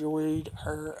 I've enjoyed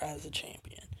her as a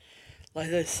champion.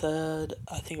 Like I said,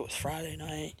 I think it was Friday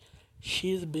night,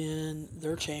 she has been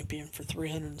their champion for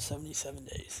 377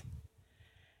 days.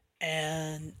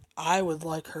 And I would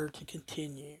like her to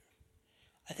continue.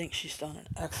 I think she's done an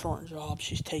excellent job.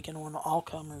 She's taken on all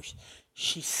comers.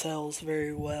 She sells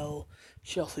very well.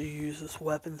 She also uses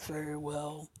weapons very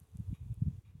well.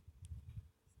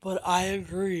 But I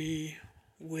agree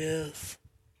with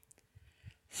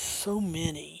so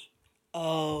many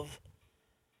of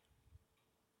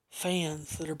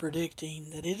fans that are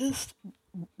predicting that it is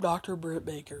Dr. Britt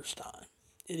Baker's time.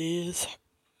 It is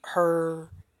her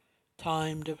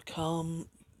time to become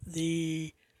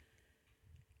the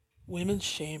women's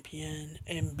champion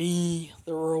and be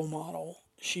the role model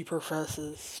she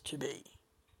professes to be.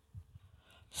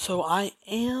 So I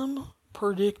am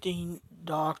predicting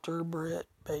Dr. Britt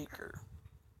Baker.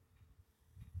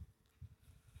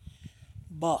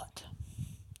 But,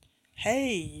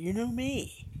 hey, you know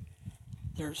me.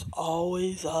 There's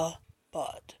always a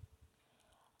but.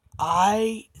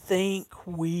 I think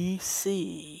we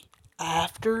see,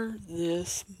 after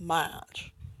this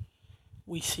match,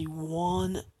 we see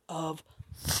one of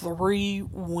 3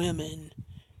 women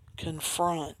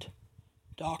confront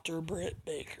Dr. Britt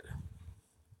Baker.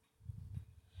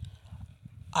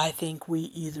 I think we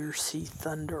either see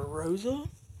Thunder Rosa,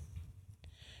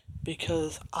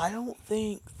 because I don't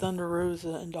think Thunder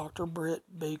Rosa and Dr. Britt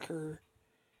Baker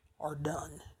are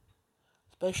done,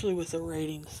 especially with the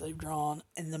ratings they've drawn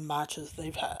and the matches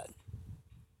they've had.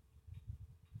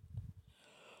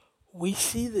 We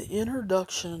see the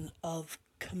introduction of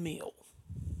Camille.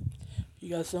 If you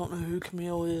guys don't know who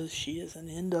Camille is, she is an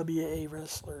NWA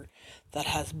wrestler that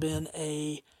has been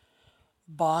a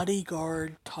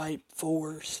bodyguard type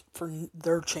force for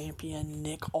their champion,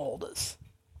 Nick Aldis.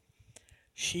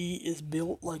 She is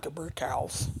built like a brick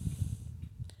house,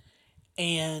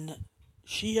 and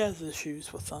she has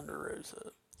issues with Thunder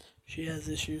Rosa. She has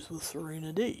issues with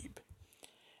Serena Deeb.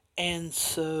 And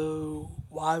so,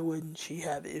 why wouldn't she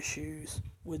have issues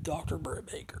with Dr. Britt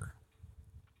Baker?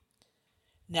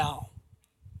 Now,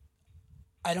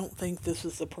 I don't think this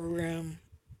is the program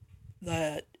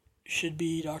that should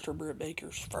be Dr. Britt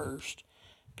Baker's first,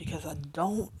 because I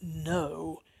don't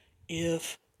know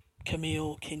if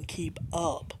Camille can keep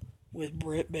up with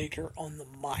Britt Baker on the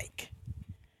mic.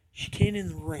 She can in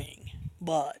the ring,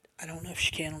 but I don't know if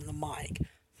she can on the mic.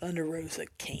 Thunder Rosa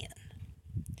can.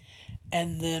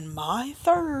 And then my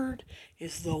third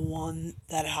is the one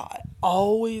that I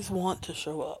always want to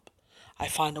show up. I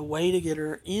find a way to get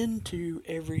her into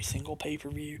every single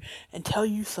pay-per-view and tell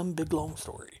you some big long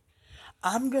story.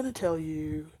 I'm going to tell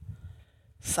you,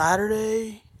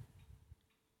 Saturday,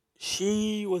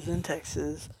 she was in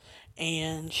Texas,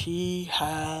 and she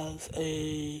has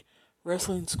a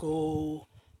wrestling school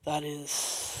that is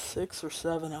 6 or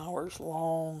 7 hours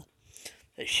long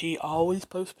that she always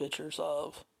posts pictures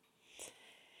of.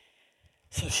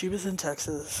 So she was in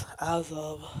Texas as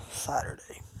of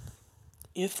Saturday.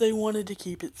 If they wanted to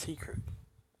keep it secret,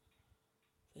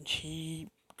 then she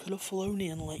could have flown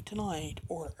in late tonight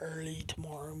or early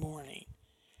tomorrow morning.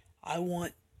 I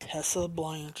want Tessa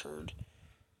Blanchard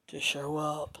to show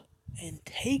up and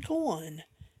take on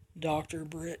Dr.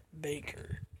 Britt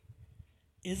Baker.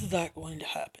 Is that going to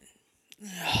happen?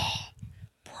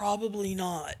 Probably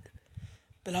not.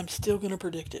 But I'm still going to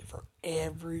predict it for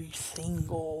every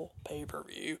single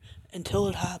pay-per-view until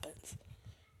it happens.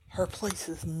 Her place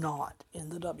is not in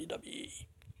the WWE.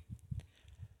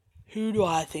 Who do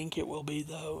I think it will be,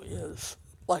 though, is,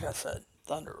 like I said,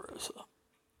 Thunder Rosa.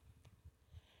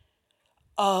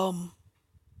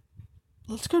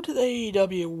 Let's go to the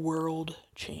AEW World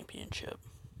Championship.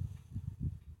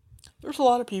 There's a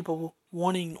lot of people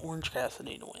wanting Orange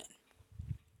Cassidy to win.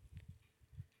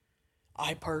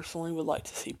 I personally would like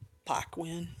to see Pac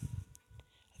win.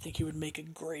 I think he would make a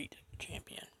great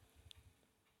champion.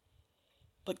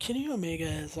 But Kenny Omega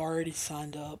has already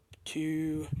signed up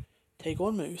to take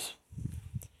on Moose,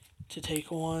 to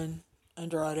take on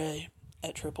Andrade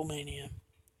at Triple Mania.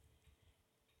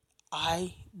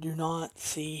 I do not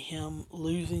see him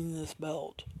losing this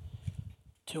belt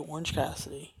to Orange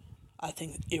Cassidy. I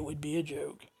think it would be a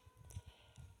joke.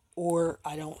 Or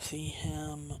I don't see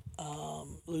him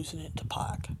losing it to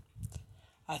Pac.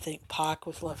 I think Pac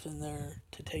was left in there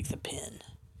to take the pin.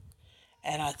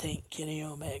 And I think Kenny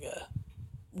Omega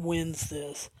wins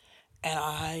this. And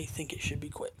I think it should be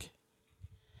quick.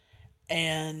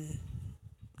 And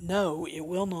no, it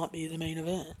will not be the main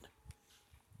event.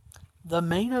 The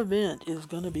main event is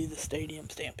going to be the Stadium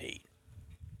Stampede.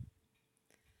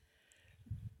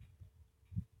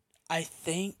 I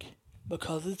think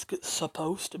because it's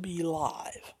supposed to be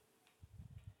live,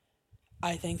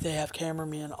 I think they have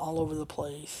cameramen all over the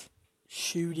place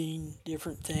shooting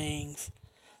different things.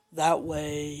 That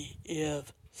way,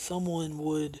 if someone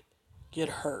would get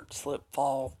hurt, slip,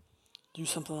 fall, do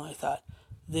something like that,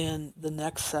 then the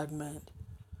next segment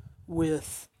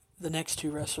with the next 2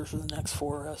 wrestlers or the next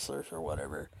 4 wrestlers or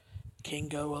whatever can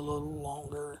go a little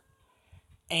longer.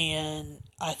 And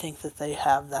I think that they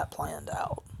have that planned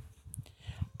out.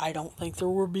 I don't think there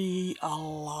will be a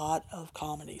lot of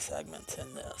comedy segments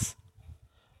in this,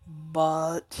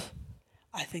 but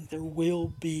I think there will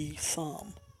be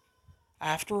some.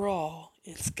 After all,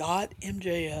 it's got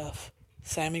MJF,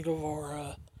 Sammy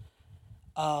Guevara,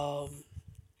 Wardlow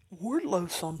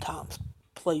sometimes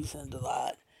plays into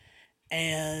that,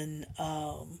 and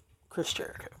Chris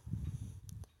Jericho.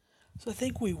 So I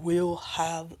think we will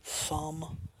have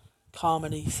some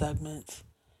comedy segments,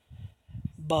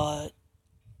 but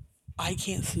I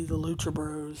can't see the Lucha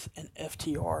Bros and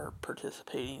FTR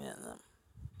participating in them.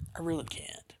 I really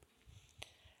can't.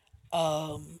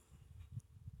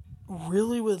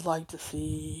 Really would like to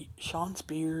see Shawn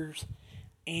Spears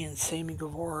and Sammy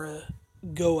Guevara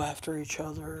go after each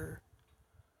other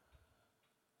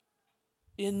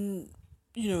in,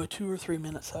 a 2 or 3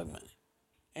 minute segment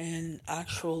and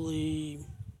actually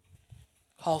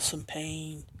cause some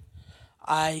pain.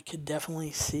 I could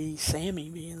definitely see Sammy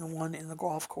being the one in the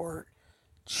golf cart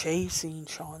chasing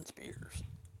Shawn Spears.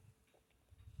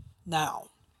 Now,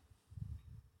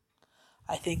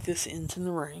 I think this ends in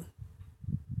the ring.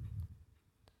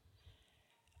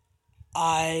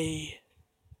 I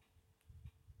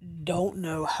don't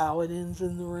know how it ends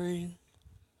in the ring.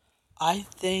 I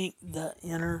think the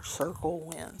Inner Circle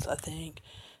wins. I think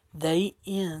they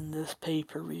end this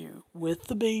pay-per-view with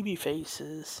the baby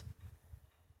faces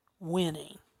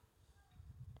winning.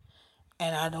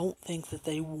 And I don't think that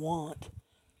they want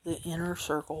the Inner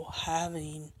Circle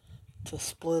having to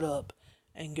split up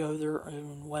and go their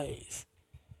own ways.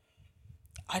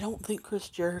 I don't think Chris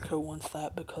Jericho wants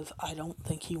that because I don't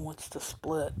think he wants to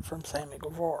split from Sammy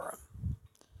Guevara.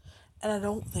 And I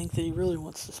don't think that he really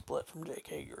wants to split from Jake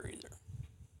Hager either.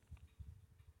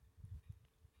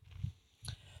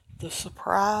 The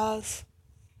surprise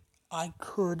I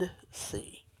could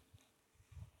see.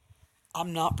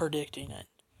 I'm not predicting it.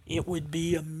 It would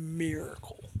be a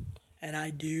miracle. And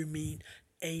I do mean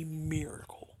a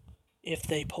miracle if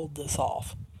they pulled this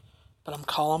off. But I'm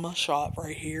calling my shot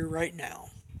right here, right now.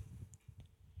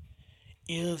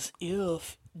 Is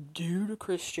if, due to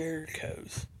Chris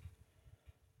Jericho's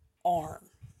arm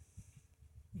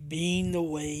being the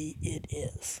way it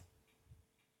is.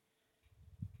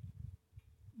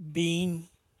 Being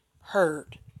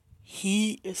hurt,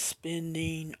 he is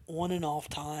spending on and off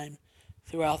time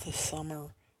throughout the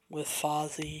summer with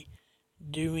Fozzy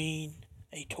doing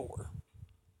a tour.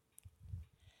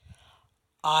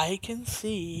 I can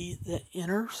see the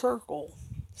Inner Circle,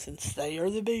 since they are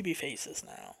the baby faces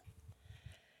now,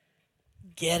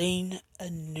 getting a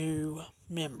new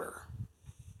member.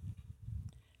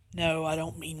 No, I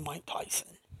don't mean Mike Tyson.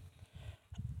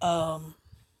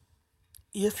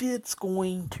 If it's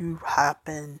going to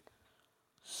happen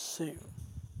soon,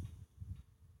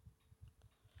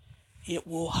 it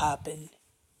will happen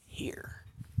here.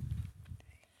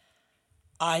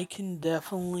 I can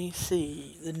definitely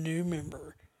see the new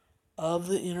member of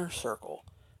the Inner Circle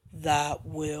that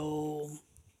will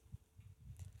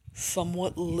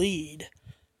somewhat lead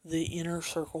the Inner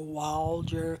Circle while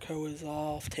Jericho is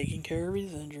off taking care of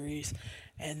his injuries,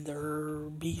 and there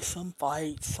be some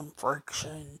fights, some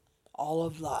friction, all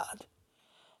of that.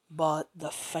 But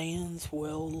the fans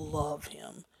will love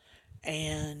him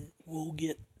and will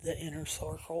get the Inner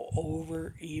Circle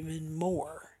over even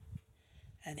more.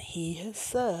 And he has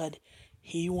said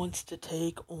he wants to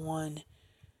take on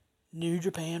New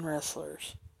Japan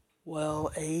wrestlers.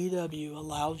 Well, AEW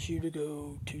allows you to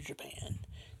go to Japan,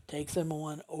 take them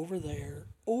on over there,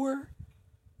 or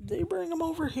they bring them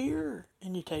over here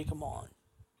and you take them on.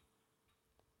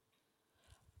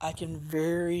 I can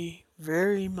very,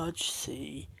 very much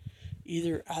see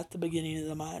either at the beginning of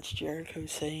the match Jericho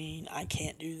saying, I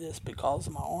can't do this because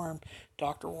of my arm,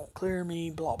 doctor won't clear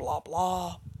me, blah, blah,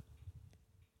 blah.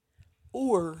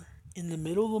 Or in the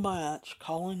middle of the match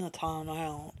calling a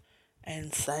timeout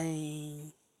and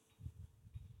saying,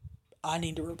 I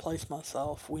need to replace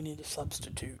myself, we need a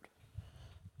substitute.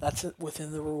 That's it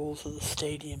within the rules of the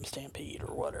stadium stampede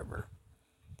or whatever.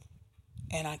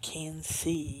 And I can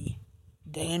see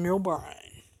Daniel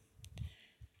Bryan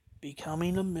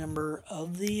becoming a member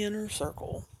of the Inner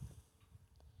Circle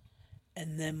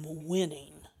and them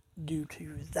winning due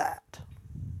to that.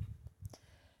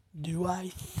 Do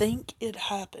I think it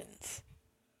happens?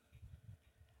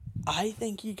 I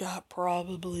think you got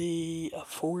probably a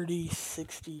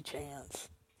 40-60 chance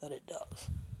that it does.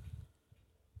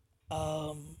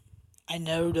 I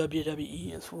know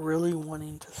WWE is really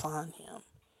wanting to sign him.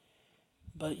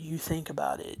 But you think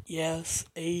about it. Yes,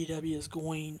 AEW is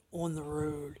going on the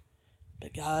road.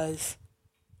 But guys,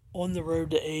 on the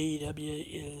road to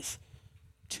AEW is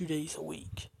 2 days a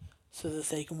week. So that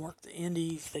they can work the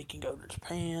indies, they can go to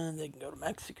Japan, they can go to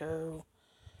Mexico.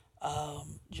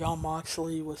 John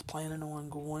Moxley was planning on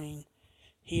going.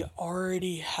 He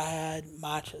already had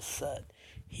matches set.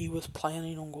 He was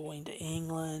planning on going to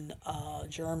England,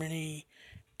 Germany,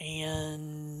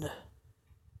 and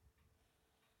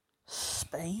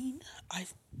Spain, I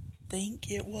think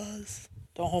it was.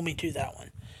 Don't hold me to that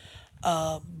one.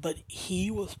 But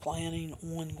he was planning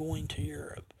on going to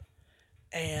Europe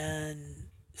and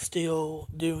still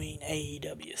doing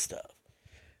AEW stuff.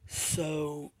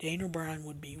 So Daniel Bryan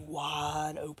would be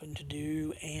wide open to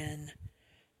do and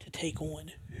to take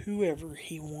on whoever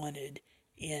he wanted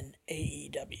in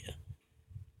AEW.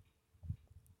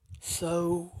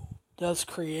 So does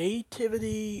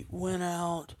creativity win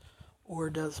out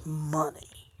or does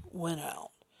money win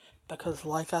out? Because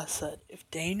like I said,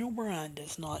 if Daniel Bryan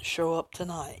does not show up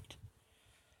tonight,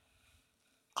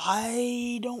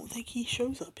 I don't think he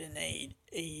shows up in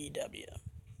AEW.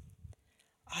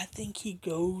 I think he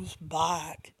goes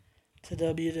back to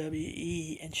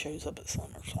WWE and shows up at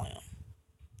SummerSlam.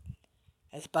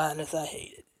 As bad as I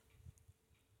hate it.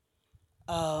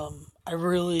 I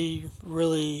really,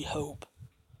 really hope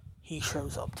he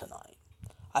shows up tonight.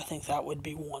 I think that would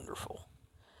be wonderful.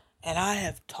 And I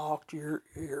have talked your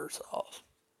ears off.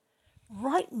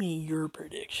 Write me your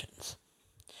predictions.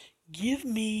 Give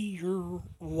me your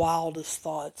wildest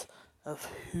thoughts of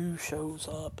who shows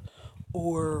up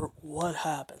or what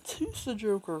happens. Who's the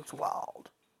Joker's wild?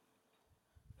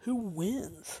 Who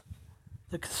wins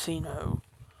the casino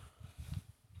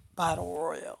battle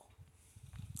royale?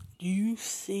 Do you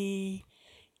see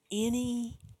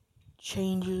any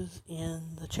changes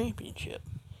in the championship?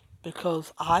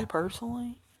 Because I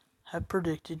personally have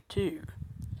predicted two.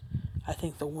 I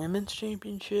think the women's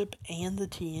championship and the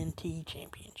TNT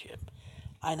championship.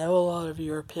 I know a lot of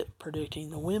you are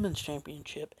predicting the women's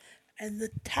championship and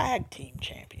the tag team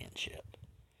championship.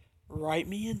 Write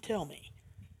me and tell me.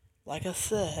 Like I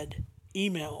said,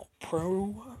 email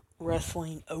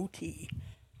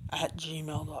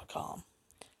prowrestlingot@gmail.com.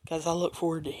 Guys, I look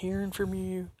forward to hearing from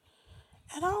you.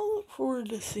 And I look forward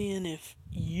to seeing if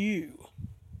you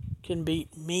can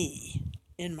beat me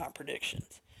in my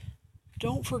predictions.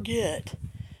 don't forget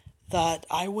that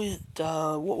I went,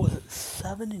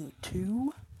 7-2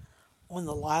 on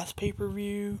the last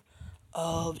pay-per-view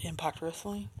of Impact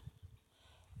Wrestling.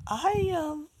 I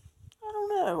don't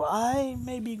know. I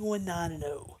may be going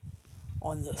 9-0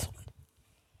 on this one.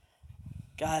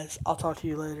 Guys, I'll talk to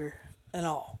you later, and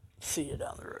I'll see you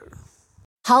down the road.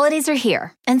 Holidays are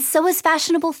here, and so is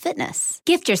fashionable fitness.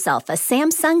 Gift yourself a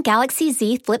Samsung Galaxy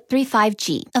Z Flip 3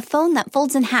 5G, a phone that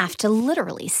folds in half to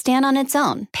literally stand on its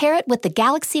own. Pair it with the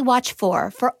Galaxy Watch 4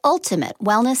 for ultimate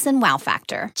wellness and wow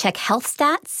factor. Check health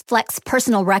stats, flex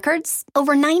personal records.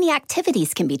 Over 90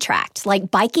 activities can be tracked,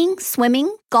 like biking,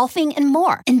 swimming, golfing, and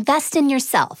more. Invest in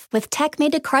yourself with tech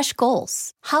made to crush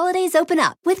goals. Holidays open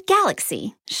up with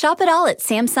Galaxy. Shop it all at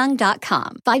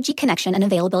Samsung.com. 5G connection and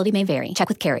availability may vary. Check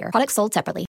with carrier. Products sold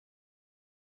separately.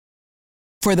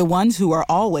 For the ones who are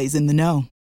always in the know.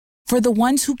 For the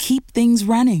ones who keep things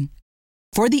running.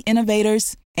 For the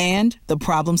innovators and the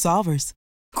problem solvers.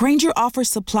 Grainger offers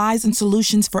supplies and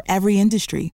solutions for every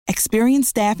industry, experienced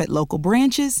staff at local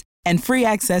branches, and free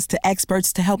access to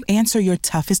experts to help answer your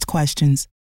toughest questions.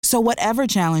 So whatever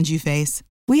challenge you face,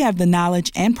 we have the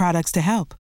knowledge and products to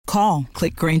help. Call,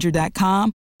 click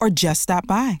Grainger.com, or just stop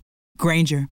by.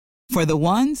 Grainger, for the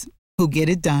ones who get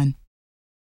it done.